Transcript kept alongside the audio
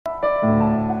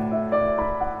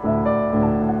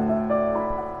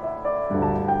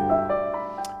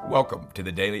Welcome to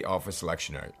the Daily Office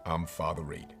Lectionary. I'm Father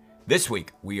Reed. This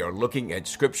week, we are looking at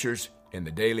scriptures in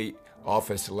the Daily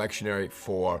Office Lectionary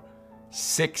for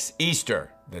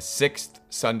Easter, the 6th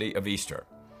Sunday of Easter.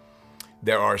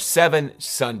 There are 7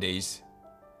 Sundays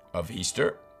of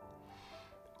Easter,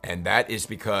 and that is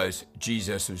because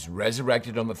Jesus was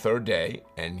resurrected on the 3rd day,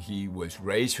 and he was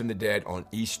raised from the dead on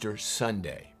Easter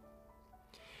Sunday.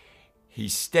 He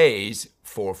stays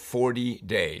for 40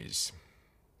 days.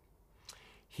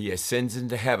 He ascends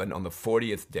into heaven on the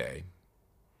 40th day,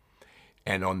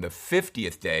 and on the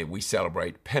 50th day, we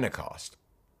celebrate Pentecost,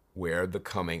 where the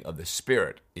coming of the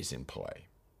Spirit is in play.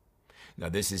 Now,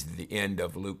 this is the end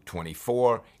of Luke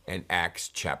 24 and Acts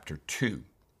chapter 2.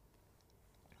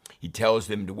 He tells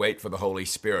them to wait for the Holy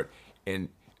Spirit in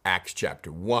Acts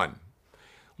chapter 1.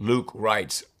 Luke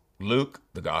writes Luke,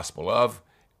 the Gospel of,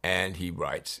 and he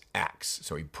writes Acts.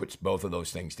 So he puts both of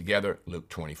those things together, Luke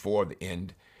 24, the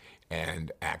end,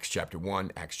 and Acts chapter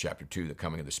 1, Acts chapter 2, the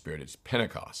coming of the Spirit is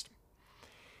Pentecost.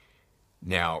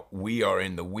 Now, we are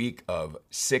in the week of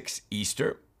 6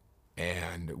 Easter,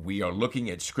 and we are looking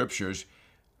at scriptures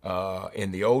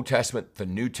in the Old Testament, the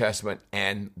New Testament,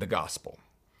 and the Gospel.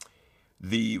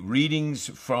 The readings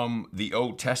from the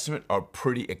Old Testament are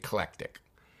pretty eclectic.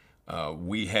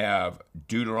 We have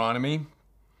Deuteronomy,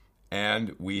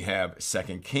 and we have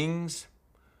 2 Kings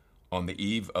on the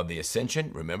eve of the Ascension.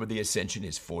 Remember, the Ascension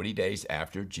is 40 days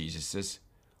after Jesus'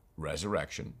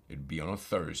 resurrection. It would be on a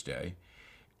Thursday.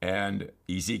 And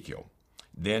Ezekiel.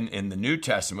 Then in the New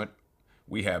Testament,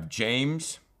 we have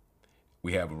James,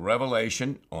 we have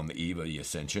Revelation on the eve of the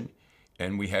Ascension,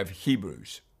 and we have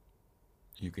Hebrews.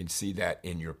 You can see that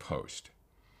in your post.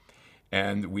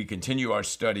 And we continue our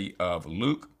study of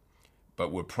Luke,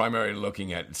 but we're primarily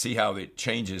looking at, see how it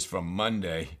changes from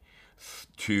Monday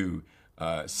to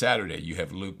Saturday. You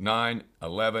have Luke 9,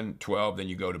 11, 12, then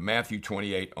you go to Matthew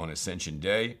 28 on Ascension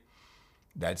Day.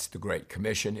 That's the Great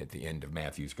Commission at the end of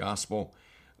Matthew's Gospel.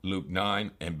 Luke 9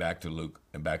 and back to Luke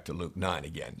 9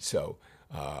 again. So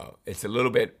it's a little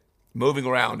bit moving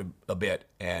around a bit,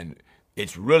 and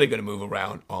it's really going to move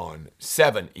around on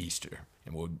 7 Easter.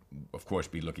 And we'll, of course,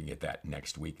 be looking at that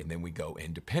next week. And then we go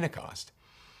into Pentecost,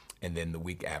 and then the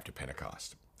week after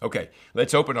Pentecost. Okay,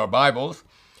 let's open our Bibles.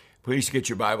 Please get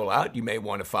your Bible out. You may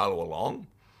want to follow along.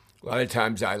 A lot of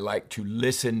times I like to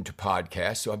listen to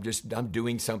podcasts, so I'm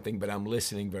doing something, but I'm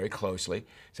listening very closely.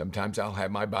 Sometimes I'll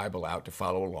have my Bible out to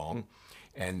follow along,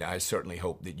 and I certainly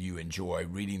hope that you enjoy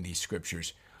reading these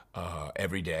scriptures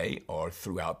every day or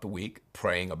throughout the week,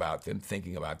 praying about them,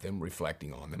 thinking about them,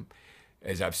 reflecting on them.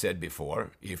 As I've said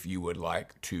before, if you would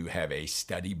like to have a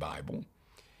study Bible,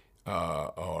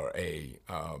 or a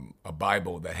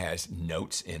Bible that has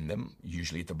notes in them,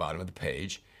 usually at the bottom of the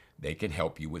page, they can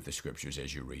help you with the scriptures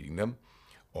as you're reading them,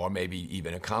 or maybe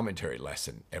even a commentary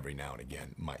lesson every now and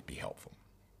again might be helpful.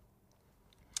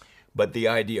 But the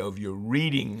idea of you're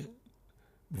reading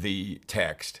the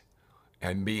text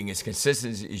and being as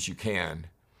consistent as you can,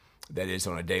 that is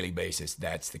on a daily basis,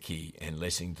 that's the key, and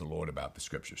listening to the Lord about the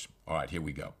scriptures. All right, here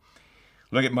we go.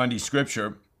 Look at Monday's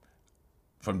scripture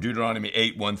from Deuteronomy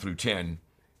 8, 1 through 10,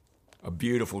 a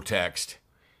beautiful text.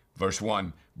 Verse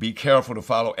 1, be careful to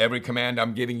follow every command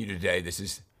I'm giving you today. This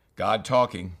is God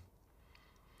talking.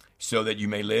 So that you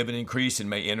may live and increase and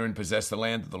may enter and possess the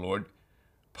land that the Lord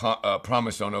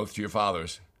promised on oath to your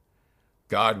fathers.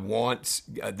 God wants,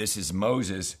 this is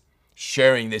Moses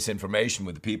sharing this information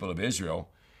with the people of Israel.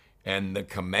 And the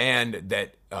command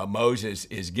that Moses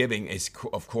is giving is,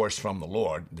 of course, from the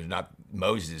Lord. They're not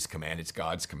Moses' command, it's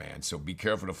God's command. So be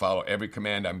careful to follow every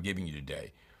command I'm giving you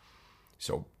today.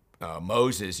 So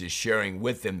Moses is sharing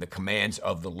with them the commands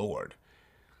of the Lord.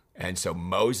 And so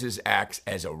Moses acts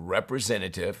as a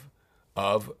representative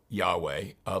of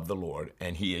Yahweh, of the Lord,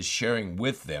 and he is sharing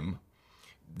with them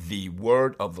the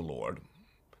word of the Lord,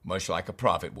 much like a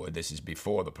prophet would. This is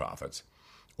before the prophets,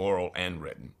 oral and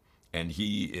written. And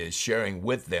he is sharing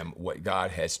with them what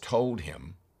God has told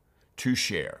him to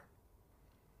share.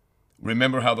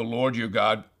 Remember how the Lord your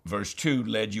God, verse 2,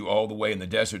 led you all the way in the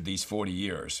desert these 40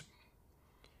 years.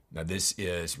 Now this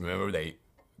is, remember, they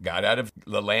got out of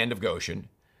the land of Goshen.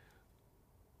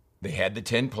 They had the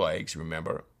 10 plagues,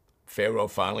 remember. Pharaoh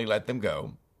finally let them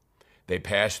go. They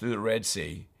passed through the Red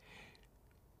Sea.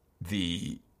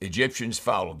 The Egyptians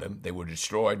followed them. They were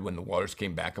destroyed when the waters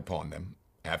came back upon them,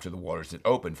 after the waters had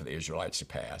opened for the Israelites to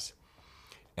pass.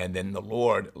 And then the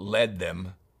Lord led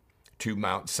them to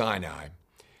Mount Sinai.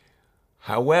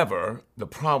 However, the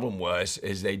problem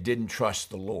is they didn't trust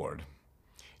the Lord.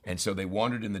 And so they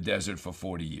wandered in the desert for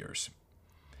 40 years.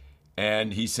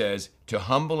 And he says, to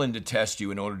humble and to test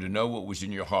you in order to know what was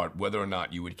in your heart, whether or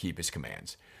not you would keep his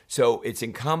commands. So it's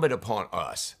incumbent upon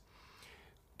us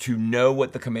to know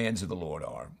what the commands of the Lord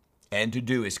are and to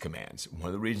do his commands. One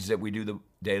of the reasons that we do the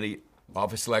daily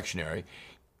office lectionary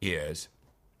is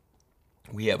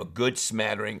we have a good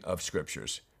smattering of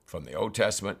scriptures from the Old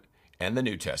Testament and the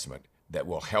New Testament that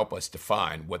will help us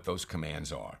define what those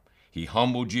commands are. He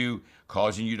humbled you,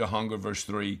 causing you to hunger, verse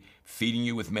 3, feeding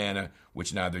you with manna,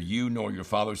 which neither you nor your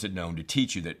fathers had known, to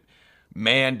teach you that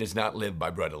man does not live by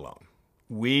bread alone.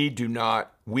 We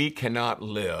cannot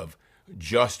live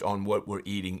just on what we're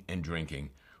eating and drinking,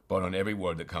 but on every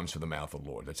word that comes from the mouth of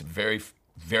the Lord. That's a very,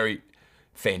 very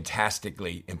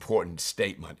fantastically important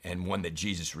statement, and one that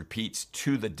Jesus repeats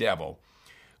to the devil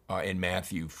in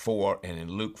Matthew 4 and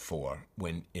in Luke 4,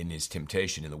 when in his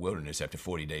temptation in the wilderness after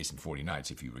 40 days and 40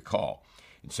 nights, if you recall.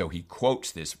 And so he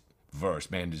quotes this verse,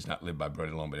 man does not live by bread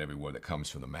alone, but every word that comes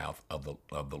from the mouth of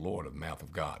the Lord, of the mouth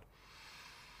of God.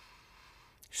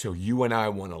 So you and I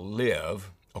want to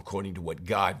live according to what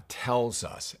God tells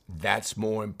us. That's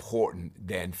more important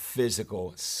than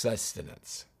physical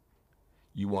sustenance.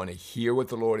 You want to hear what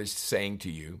the Lord is saying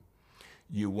to you.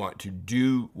 You want to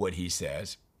do what he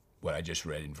says, what I just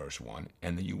read in verse 1,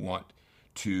 and then you want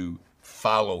to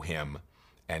follow him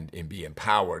and be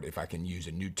empowered, if I can use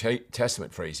a New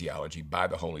Testament phraseology, by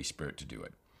the Holy Spirit to do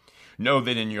it. Know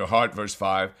that in your heart, verse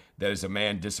 5, that as a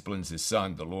man disciplines his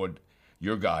son, the Lord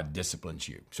your God disciplines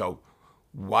you. So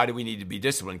why do we need to be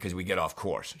disciplined? Because we get off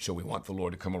course. So we want the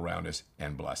Lord to come around us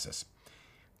and bless us.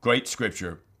 Great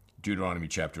scripture, Deuteronomy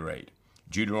chapter 8.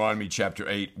 Deuteronomy chapter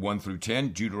 8, 1 through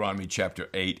 10. Deuteronomy chapter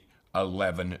 8,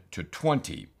 11 to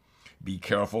 20. Be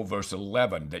careful, verse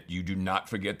 11, that you do not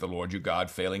forget the Lord your God,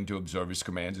 failing to observe his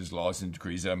commands, his laws, and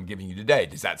decrees that I'm giving you today.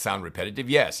 Does that sound repetitive?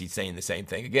 Yes, he's saying the same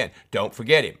thing again. Don't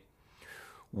forget him.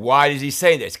 Why does he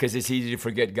say this? Because it's easy to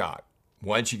forget God.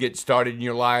 Once you get started in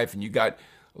your life and you got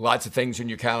lots of things in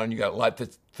your calendar, and you got lots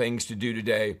of things to do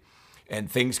today, and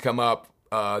things come up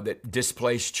that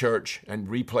displace church and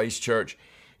replace church,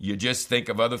 you just think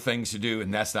of other things to do,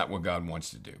 and that's not what God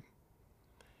wants to do.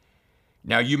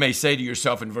 Now, you may say to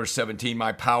yourself in verse 17,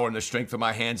 my power and the strength of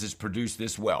my hands has produced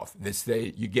this wealth. This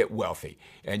day you get wealthy,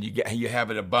 and you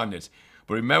have an abundance.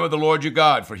 But remember the Lord your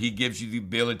God, for he gives you the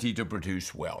ability to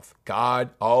produce wealth. God,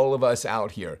 all of us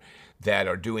out here that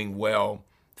are doing well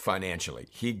financially,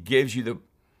 he gives you the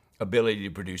ability to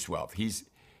produce wealth.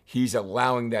 He's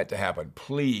allowing that to happen.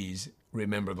 Please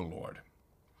remember the Lord.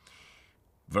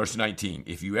 Verse 19,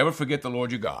 if you ever forget the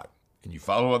Lord your God, and you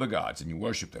follow other gods, and you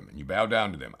worship them, and you bow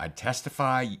down to them, I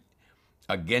testify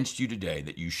against you today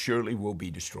that you surely will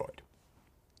be destroyed.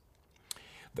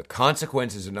 The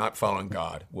consequences of not following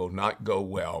God will not go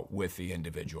well with the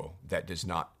individual that does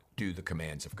not do the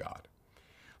commands of God.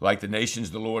 Like the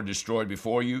nations the Lord destroyed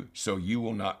before you, so you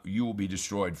will be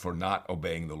destroyed for not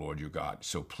obeying the Lord your God.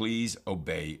 So please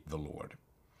obey the Lord.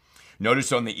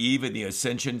 Notice on the eve of the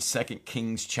Ascension, 2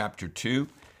 Kings chapter 2,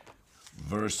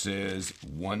 verses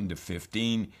 1 to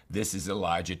 15, this is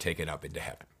Elijah taken up into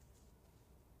heaven.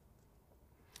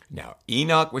 Now,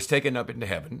 Enoch was taken up into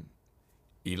heaven,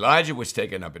 Elijah was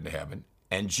taken up into heaven,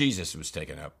 and Jesus was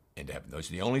taken up into heaven. Those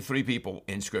are the only three people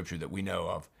in Scripture that we know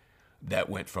of that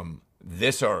went from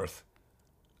this earth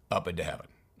up into heaven.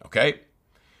 Okay?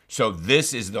 So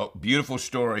this is the beautiful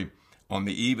story on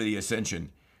the eve of the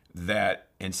Ascension that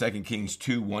in 2 Kings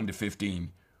 2, 1 to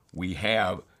 15, we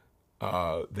have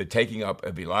the taking up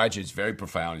of Elijah. Is very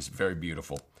profound. It's very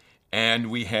beautiful.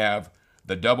 And we have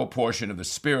the double portion of the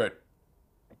Spirit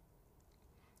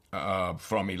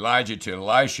from Elijah to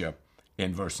Elisha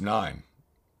in verse 9.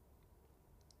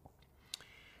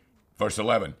 Verse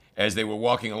 11, as they were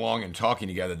walking along and talking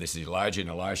together, this is Elijah and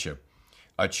Elisha,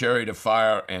 a chariot of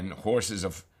fire and horses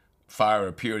of fire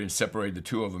appeared and separated the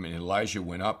two of them, and Elijah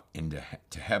went up into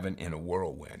heaven in a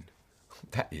whirlwind.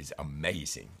 That is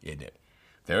amazing, isn't it?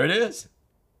 There it is.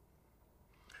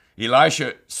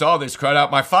 Elisha saw this, cried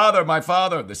out, my father,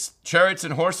 the chariots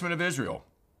and horsemen of Israel.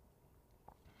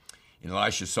 And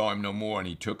Elisha saw him no more, and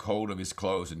he took hold of his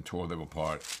clothes and tore them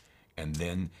apart. And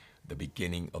then the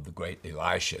beginning of the great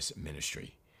Elisha's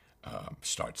ministry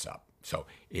starts up. So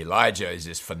Elijah is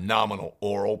this phenomenal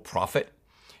oral prophet,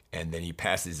 and then he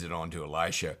passes it on to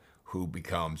Elisha, who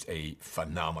becomes a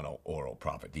phenomenal oral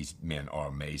prophet. These men are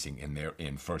amazing, and they're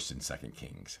in 1st and 2nd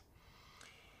Kings.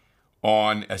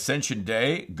 On Ascension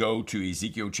Day, go to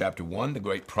Ezekiel chapter 1, the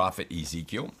great prophet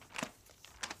Ezekiel.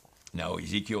 Now,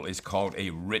 Ezekiel is called a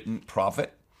written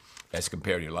prophet, as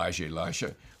compared to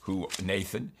Elijah,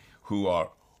 Nathan, who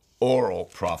are oral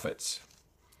prophets.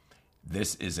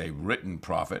 This is a written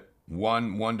prophet.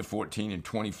 1 to 14 and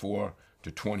 24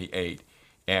 to 28.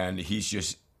 And he's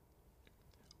just,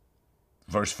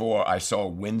 verse 4, I saw a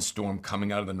windstorm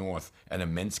coming out of the north, an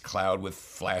immense cloud with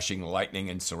flashing lightning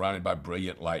and surrounded by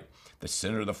brilliant light. The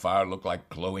center of the fire looked like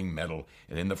glowing metal,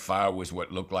 and in the fire was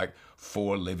what looked like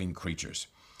 4 living creatures.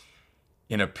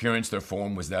 In appearance, their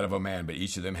form was that of a man, but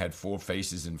each of them had 4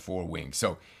 faces and 4 wings.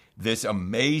 So this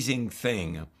amazing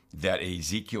thing that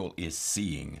Ezekiel is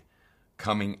seeing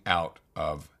coming out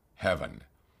of heaven,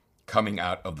 coming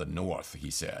out of the north, he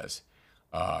says.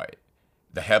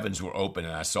 The heavens were open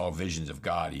and I saw visions of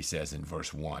God, he says in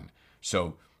verse 1.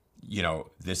 So,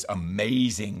 this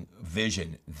amazing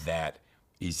vision that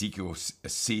Ezekiel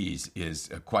sees is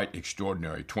quite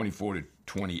extraordinary. 24 to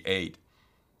 28.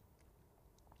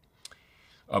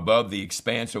 Above the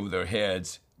expanse over their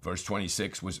heads, verse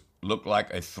 26, looked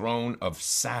like a throne of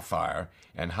sapphire,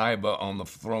 and high above on the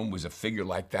throne was a figure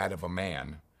like that of a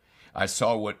man. I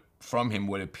saw what from him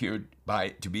what appeared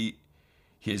to be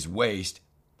his waist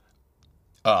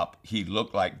up. He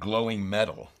looked like glowing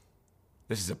metal.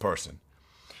 This is a person,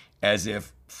 as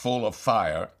if full of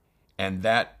fire, and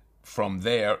that from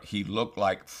there he looked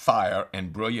like fire,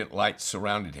 and brilliant light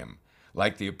surrounded him.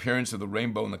 Like the appearance of the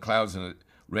rainbow in the clouds in a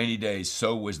rainy day,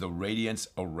 so was the radiance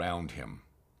around him.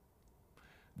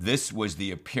 This was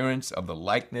the appearance of the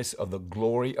likeness of the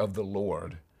glory of the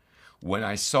Lord. When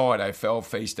I saw it, I fell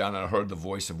face down and I heard the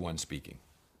voice of one speaking.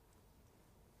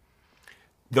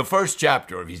 The first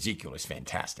chapter of Ezekiel is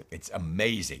fantastic. It's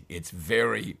amazing. It's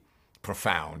very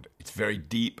profound. It's very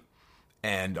deep,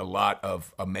 and a lot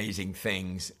of amazing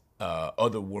things,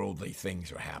 otherworldly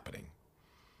things are happening.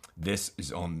 This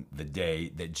is on the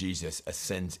day that Jesus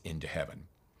ascends into heaven.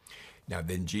 Now,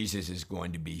 then Jesus is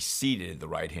going to be seated at the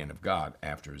right hand of God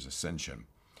after his ascension.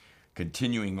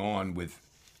 Continuing on with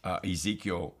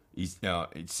Ezekiel,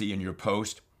 see in your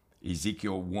post,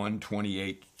 Ezekiel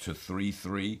 1:28 to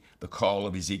 3:3, the call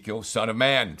of Ezekiel, Son of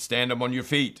man, stand up on your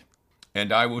feet,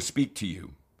 and I will speak to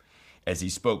you. As he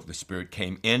spoke, the Spirit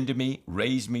came into me,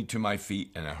 raised me to my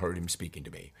feet, and I heard him speaking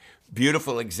to me.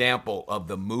 Beautiful example of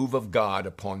the move of God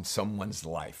upon someone's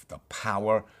life, the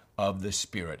power of the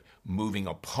Spirit moving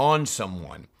upon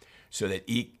someone, so that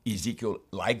Ezekiel,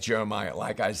 like Jeremiah,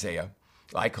 like Isaiah,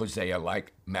 like Hosea,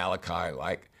 like Malachi,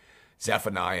 like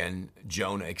Zephaniah and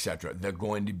Jonah, etc., they're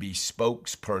going to be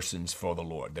spokespersons for the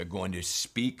Lord. They're going to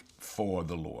speak for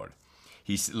the Lord.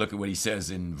 Look at what he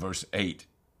says in verse 8.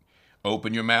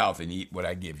 Open your mouth and eat what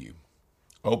I give you.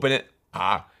 Open it,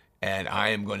 and I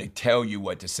am going to tell you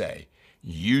what to say.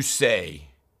 You say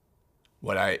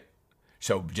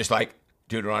so just like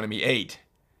Deuteronomy 8,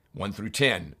 1 through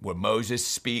 10, where Moses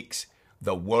speaks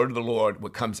the word of the Lord,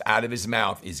 what comes out of his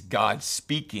mouth is God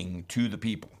speaking to the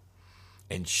people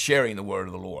and sharing the word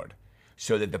of the Lord,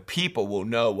 so that the people will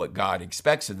know what God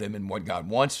expects of them and what God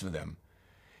wants for them.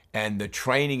 And the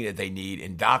training that they need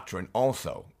in doctrine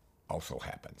also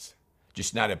happens.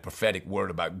 Just not a prophetic word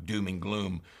about doom and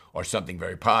gloom or something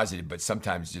very positive, but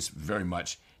sometimes just very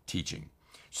much teaching.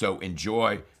 So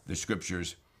enjoy the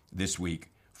scriptures this week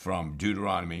from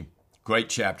Deuteronomy, great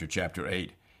chapter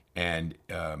 8, and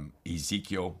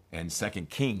Ezekiel and 2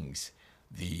 Kings,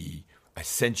 the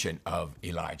ascension of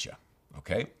Elijah.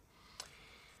 Okay?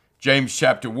 James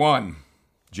chapter 1,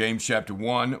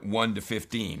 1 to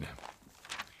 15.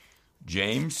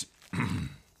 James,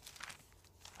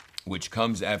 which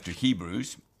comes after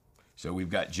Hebrews. So we've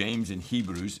got James and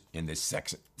Hebrews in this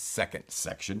second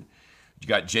section. You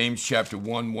got James chapter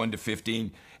 1, 1 to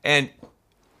 15. And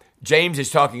James is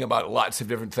talking about lots of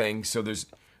different things. So there's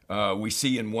we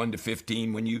see in 1 to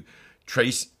 15, when you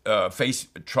face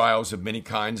trials of many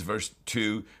kinds, verse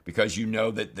 2, because you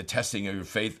know that the testing of your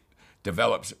faith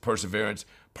develops perseverance.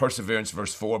 Perseverance,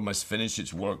 verse 4, must finish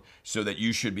its work so that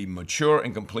you should be mature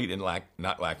and complete and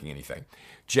not lacking anything.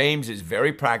 James is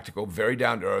very practical, very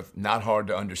down to earth, not hard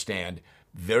to understand,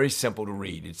 very simple to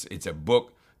read. It's a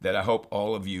book that I hope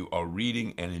all of you are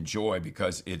reading and enjoy,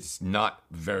 because it's not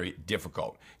very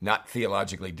difficult, not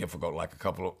theologically difficult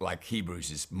like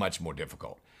Hebrews is much more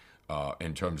difficult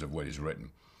in terms of what is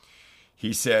written.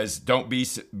 He says, don't be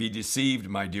deceived,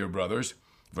 my dear brothers.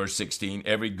 Verse 16,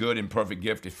 every good and perfect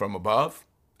gift is from above.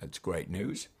 That's great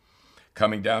news.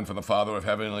 Coming down from the Father of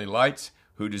heavenly lights,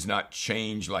 who does not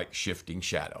change like shifting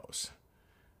shadows.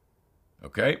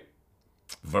 Okay?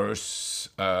 Verse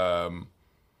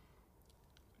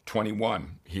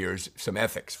 21. Here's some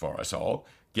ethics for us all.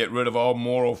 Get rid of all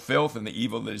moral filth and the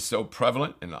evil that is so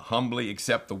prevalent, and humbly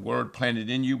accept the word planted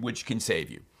in you, which can save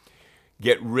you.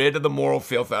 Get rid of the moral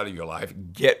filth out of your life.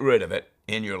 Get rid of it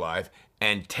in your life,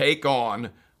 and take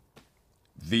on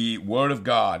the word of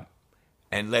God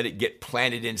and let it get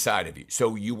planted inside of you.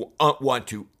 So you want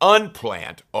to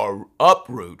unplant or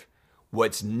uproot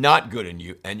what's not good in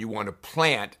you, and you want to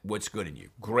plant what's good in you.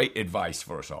 Great advice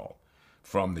for us all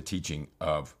from the teaching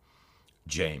of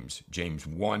James. James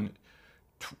 1,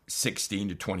 16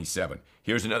 to 27.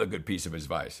 Here's another good piece of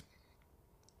advice.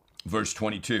 Verse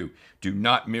 22, do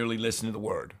not merely listen to the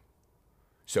word.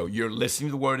 So you're listening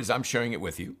to the word as I'm sharing it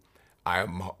with you.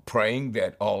 I'm praying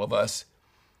that all of us,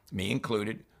 me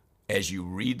included, as you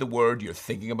read the word, you're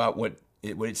thinking about what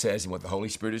it says and what the Holy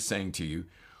Spirit is saying to you,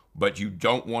 but you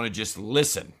don't want to just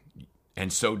listen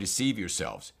and so deceive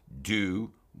yourselves.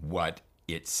 Do what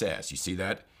it says. You see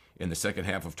that in the second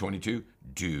half of 22?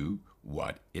 Do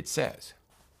what it says.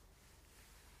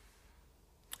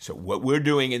 So what we're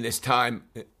doing in this time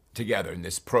together in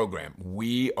this program,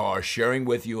 we are sharing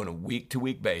with you on a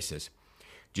week-to-week basis,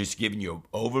 just giving you an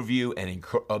overview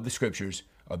of the scriptures,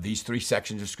 of these three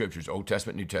sections of scriptures, Old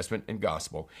Testament, New Testament, and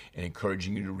Gospel, and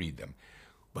encouraging you to read them.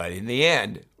 But in the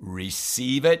end,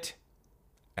 receive it,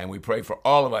 and we pray for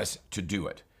all of us to do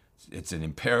it. It's an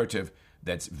imperative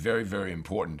that's very, very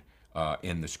important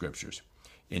in the scriptures.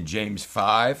 In James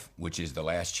 5, which is the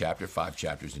last chapter, 5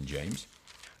 chapters in James,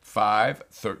 5,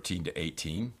 13 to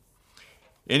 18.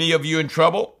 Any of you in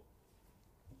trouble?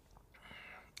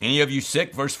 Any of you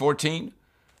sick? Verse 14.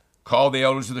 Call the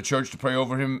elders of the church to pray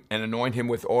over him and anoint him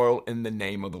with oil in the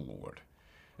name of the Lord.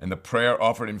 And the prayer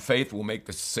offered in faith will make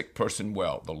the sick person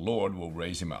well. The Lord will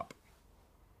raise him up.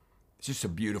 It's just a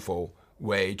beautiful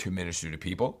way to minister to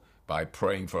people by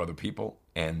praying for other people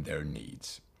and their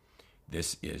needs.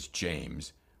 This is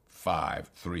James 5,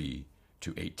 3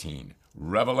 to 18.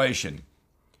 Revelation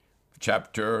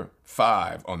chapter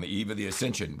 5, on the eve of the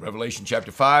Ascension. Revelation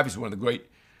chapter 5 is one of the great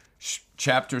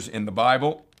chapters in the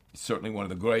Bible. It's certainly one of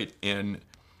the great in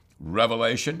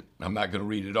Revelation. I'm not going to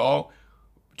read it all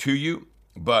to you,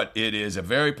 but it is a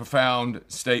very profound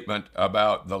statement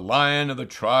about the Lion of the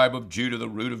tribe of Judah, the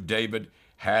root of David,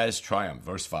 has triumphed.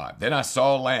 Verse 5. Then I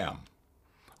saw a lamb,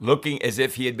 looking as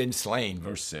if he had been slain.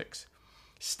 Verse 6.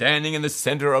 Standing in the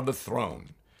center of the throne,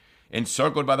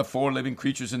 encircled by the 4 living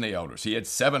creatures and the elders. He had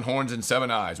 7 horns and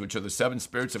 7 eyes, which are the 7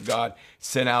 spirits of God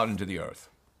sent out into the earth.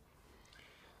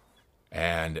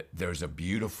 And there's a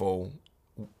beautiful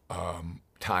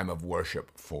time of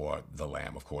worship for the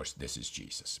Lamb. Of course, this is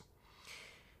Jesus.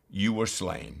 You were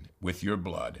slain. With your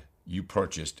blood, you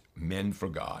purchased men for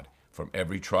God from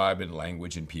every tribe and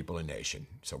language and people and nation.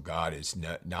 So God is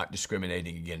not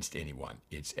discriminating against anyone.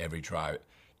 It's every tribe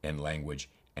and language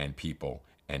and people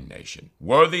and nation.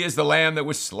 Worthy is the Lamb that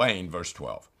was slain, verse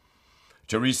 12,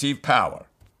 to receive power,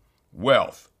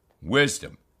 wealth,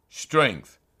 wisdom,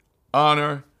 strength,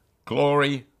 honor,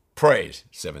 glory, praise.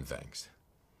 7 things.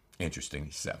 Interesting,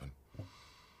 7.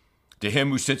 To him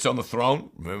who sits on the throne,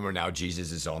 remember now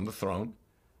Jesus is on the throne,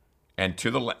 and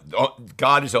to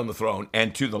God is on the throne,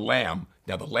 and to the Lamb,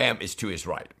 now the Lamb is to his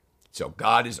right. So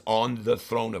God is on the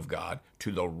throne of God.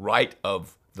 To the right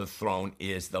of the throne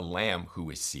is the Lamb who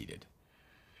is seated.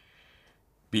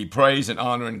 Be praise and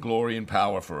honor and glory and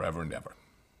power forever and ever.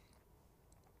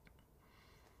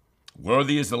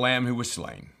 Worthy is the Lamb who was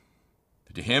slain.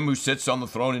 To him who sits on the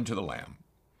throne and to the Lamb.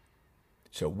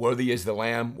 So worthy is the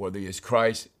Lamb, worthy is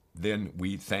Christ. Then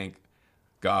we thank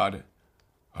God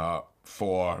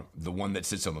for the one that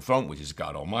sits on the throne, which is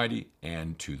God Almighty,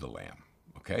 and to the Lamb.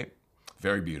 Okay?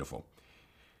 Very beautiful.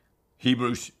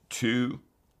 Hebrews 2,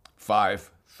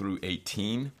 5 through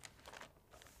 18.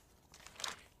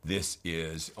 This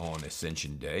is on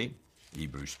Ascension Day,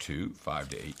 Hebrews 2, 5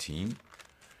 to 18.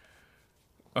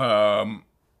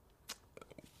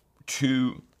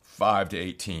 2, 5 to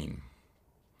 18.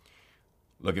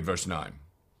 Look at verse 9.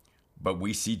 But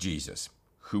we see Jesus,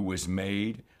 who was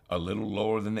made a little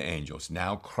lower than the angels,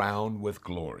 now crowned with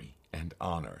glory and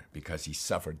honor because he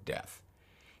suffered death.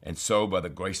 And so by the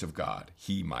grace of God,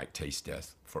 he might taste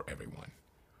death for everyone.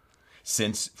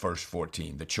 Since, verse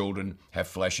 14, the children have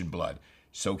flesh and blood,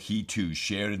 so he too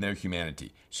shared in their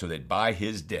humanity, so that by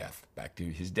his death, back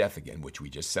to his death again, which we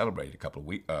just celebrated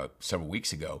several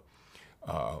weeks ago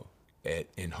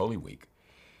in Holy Week,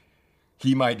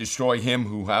 he might destroy him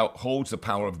who holds the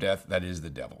power of death, that is the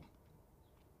devil.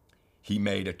 He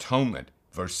made atonement,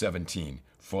 verse 17,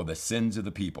 for the sins of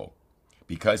the people.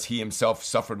 Because he himself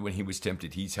suffered when he was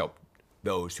tempted, he's helped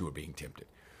those who are being tempted.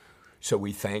 So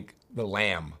we thank the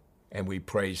Lamb and we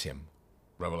praise him,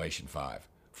 Revelation 5,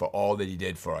 for all that he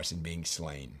did for us in being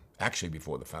slain, actually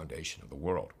before the foundation of the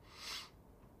world.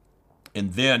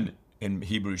 And then in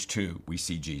Hebrews 2, we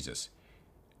see Jesus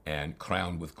and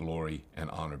crowned with glory and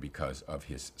honor because of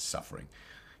his suffering.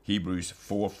 Hebrews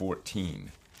 4:14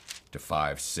 to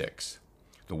 5:6.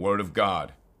 The word of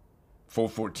God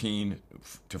 4:14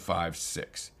 to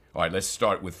 5:6. All right, let's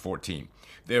start with 14.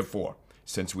 Therefore,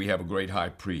 since we have a great high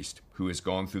priest who has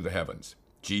gone through the heavens,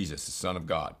 Jesus, the Son of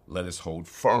God, let us hold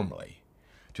firmly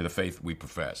to the faith we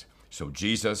profess. So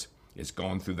Jesus is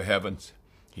gone through the heavens.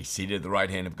 He's seated at the right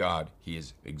hand of God. He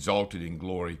is exalted in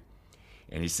glory.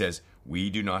 And he says, we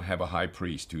do not have a high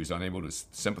priest who is unable to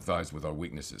sympathize with our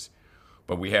weaknesses,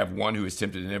 but we have one who is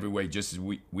tempted in every way just as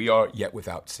we are, yet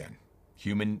without sin.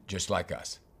 Human, just like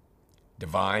us.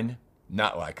 Divine,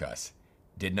 not like us.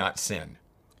 Did not sin.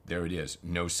 There it is,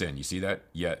 no sin. You see that?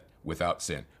 Yet without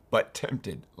sin, but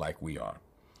tempted like we are.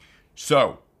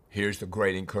 So, here's the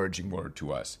great encouraging word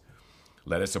to us.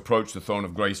 Let us approach the throne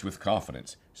of grace with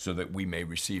confidence so that we may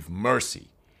receive mercy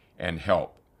and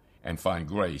help and find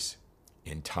grace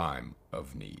in time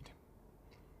of need.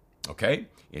 Okay?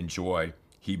 Enjoy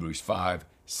Hebrews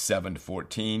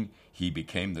 5:7-14. He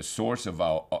became the source of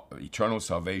our eternal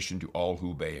salvation to all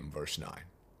who obey him, verse 9.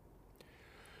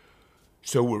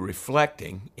 So we're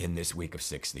reflecting in this week of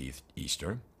 6th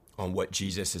Easter on what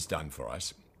Jesus has done for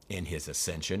us in his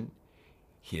ascension,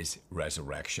 his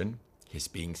resurrection, his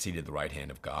being seated at the right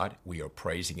hand of God. We are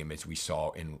praising him as we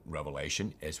saw in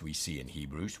Revelation, as we see in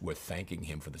Hebrews. We're thanking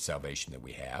him for the salvation that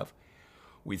we have.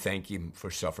 We thank him for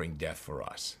suffering death for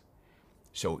us.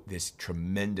 So this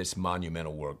tremendous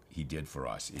monumental work he did for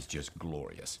us is just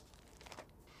glorious.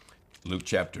 Luke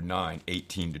chapter 9,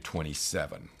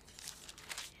 18-27.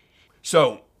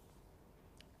 So,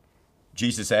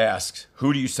 Jesus asks,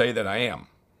 who do you say that I am?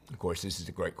 Of course, this is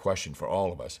a great question for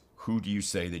all of us. Who do you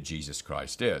say that Jesus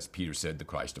Christ is? Peter said, the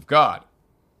Christ of God.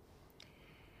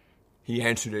 He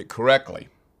answered it correctly.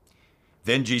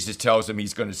 Then Jesus tells him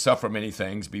he's going to suffer many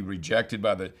things, be rejected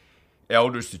by the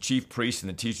elders, the chief priests, and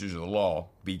the teachers of the law,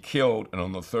 be killed, and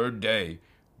on the third day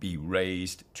be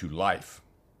raised to life.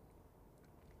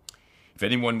 If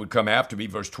anyone would come after me,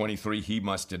 verse 23, he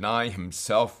must deny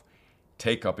himself,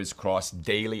 take up his cross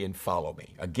daily and follow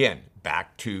me. Again,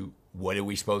 back to what are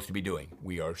we supposed to be doing?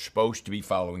 We are supposed to be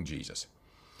following Jesus.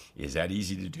 Is that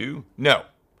easy to do? No.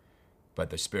 But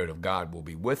the Spirit of God will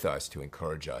be with us to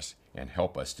encourage us and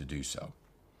help us to do so.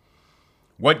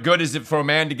 What good is it for a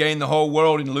man to gain the whole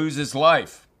world and lose his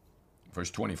life?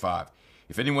 Verse 25.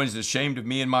 If anyone is ashamed of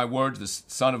me and my words, the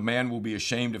Son of Man will be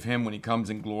ashamed of him when he comes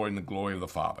in glory and the glory of the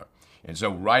Father. And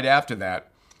so right after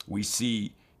that, we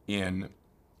see in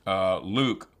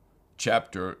Luke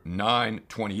chapter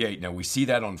 9:28. Now we see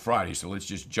that on Friday, so let's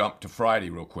just jump to Friday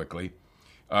real quickly.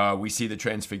 We see the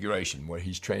transfiguration where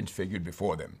he's transfigured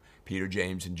before them. Peter,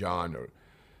 James, and John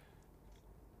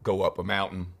go up a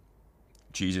mountain.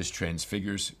 Jesus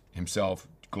transfigures himself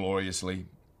gloriously,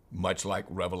 much like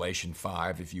Revelation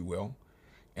 5, if you will,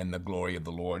 and the glory of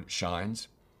the Lord shines.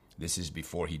 This is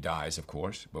before he dies, of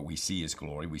course, but we see his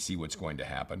glory. We see what's going to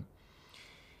happen.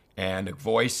 And a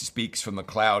voice speaks from the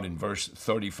cloud in verse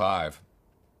 35.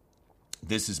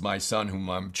 This is my son whom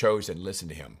I'm chosen. Listen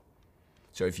to him.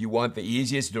 So if you want the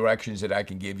easiest directions that I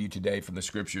can give you today from the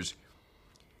scriptures,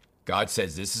 God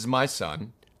says, this is my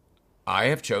son. I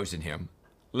have chosen him.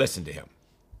 Listen to him.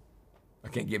 I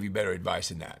can't give you better advice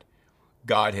than that.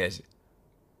 God has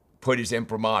put his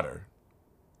imprimatur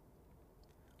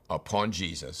upon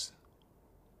Jesus.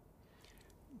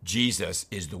 Jesus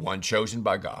is the one chosen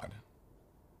by God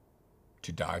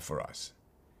to die for us.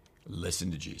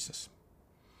 Listen to Jesus.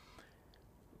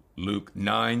 Luke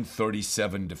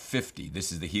 9:37-50.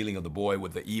 This is the healing of the boy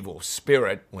with the evil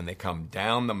spirit. When they come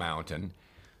down the mountain,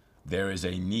 there is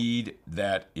a need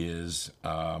that is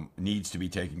needs to be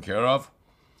taken care of.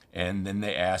 And then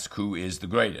they ask, who is the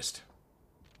greatest?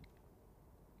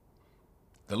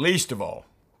 The least of all.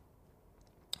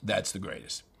 That's the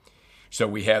greatest. So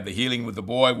we have the healing with the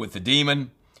boy with the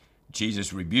demon.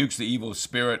 Jesus rebukes the evil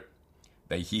spirit.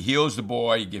 He heals the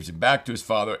boy. He gives him back to his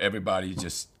father. Everybody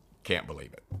just can't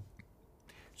believe it.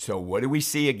 So what do we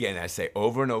see again? I say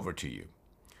over and over to you.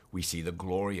 We see the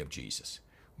glory of Jesus.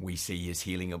 We see his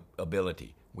healing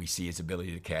ability. We see his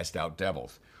ability to cast out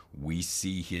devils. We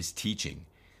see his teaching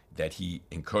that he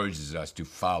encourages us to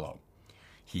follow.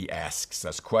 He asks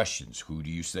us questions. Who do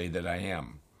you say that I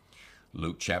am?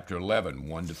 Luke chapter 11,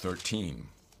 1-13.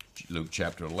 Luke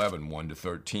chapter 11,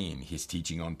 1-13. His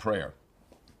teaching on prayer.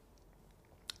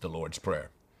 The Lord's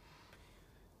Prayer.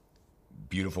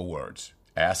 Beautiful words.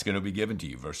 Ask and it will be given to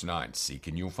you. Verse 9. Seek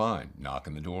and you'll find. Knock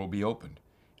and the door will be opened.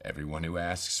 Everyone who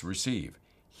asks, receive.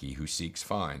 He who seeks,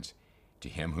 finds. To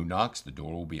him who knocks, the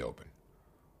door will be open.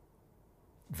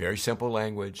 Very simple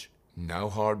language. No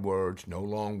hard words, no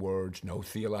long words, no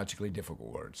theologically difficult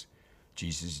words.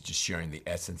 Jesus is just sharing the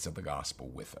essence of the gospel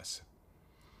with us.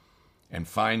 And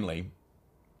finally,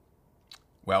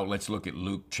 well, let's look at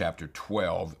Luke chapter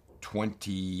 12,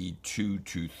 22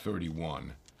 to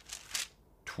 31.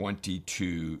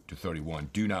 22 to 31.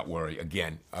 Do not worry.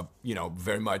 Again,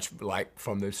 very much like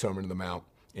from the Sermon on the Mount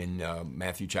in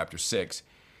Matthew chapter 6.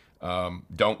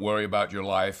 Don't worry about your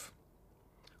life.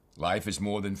 Life is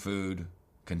more than food.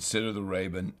 Consider the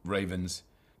ravens.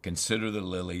 Consider the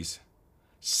lilies.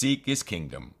 Seek his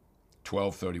kingdom.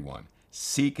 12:31.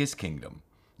 Seek his kingdom.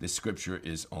 This scripture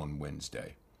is on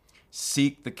Wednesday.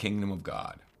 Seek the kingdom of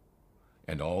God,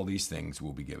 and all these things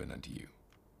will be given unto you.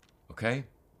 Okay?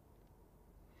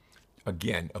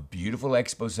 Again, a beautiful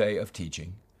expose of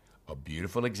teaching, a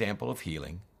beautiful example of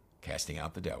healing, casting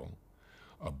out the devil,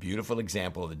 a beautiful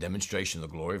example of the demonstration of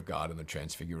the glory of God in the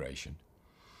transfiguration.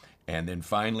 And then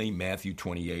finally, Matthew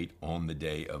 28 on the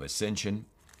day of Ascension.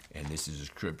 And this is a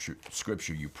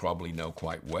scripture you probably know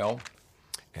quite well.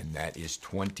 And that is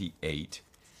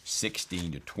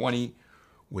 28:16 to 20,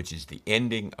 which is the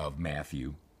ending of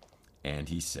Matthew. And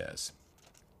he says,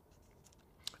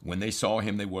 when they saw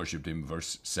him, they worshiped him,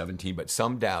 verse 17, but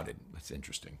some doubted. That's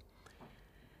interesting.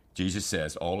 Jesus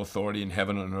says, all authority in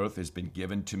heaven and earth has been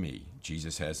given to me.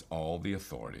 Jesus has all the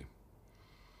authority.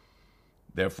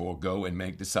 Therefore, go and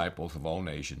make disciples of all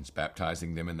nations,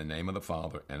 baptizing them in the name of the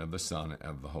Father and of the Son and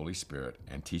of the Holy Spirit,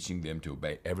 and teaching them to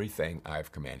obey everything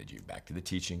I've commanded you. Back to the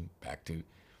teaching, back to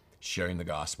sharing the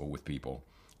gospel with people.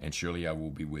 And surely I will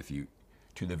be with you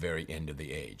to the very end of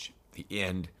the age. The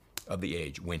end of the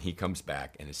age when he comes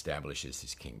back and establishes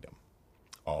his kingdom.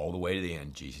 All the way to the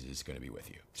end, Jesus is going to be with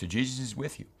you. So Jesus is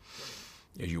with you.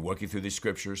 As you're working through the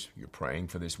scriptures, you're praying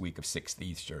for this week of 6th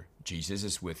Easter, Jesus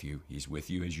is with you. He's with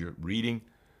you as you're reading.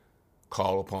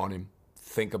 Call upon him.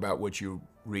 Think about what you're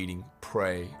reading.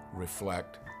 Pray,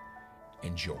 reflect,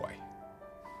 enjoy,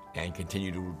 and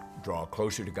continue to draw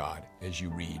closer to God as you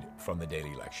read from the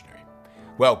daily lectionary.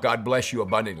 Well, God bless you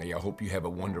abundantly. I hope you have a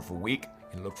wonderful week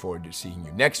and look forward to seeing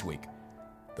you next week,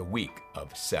 the week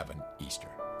of 7 Easter.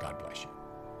 God bless you.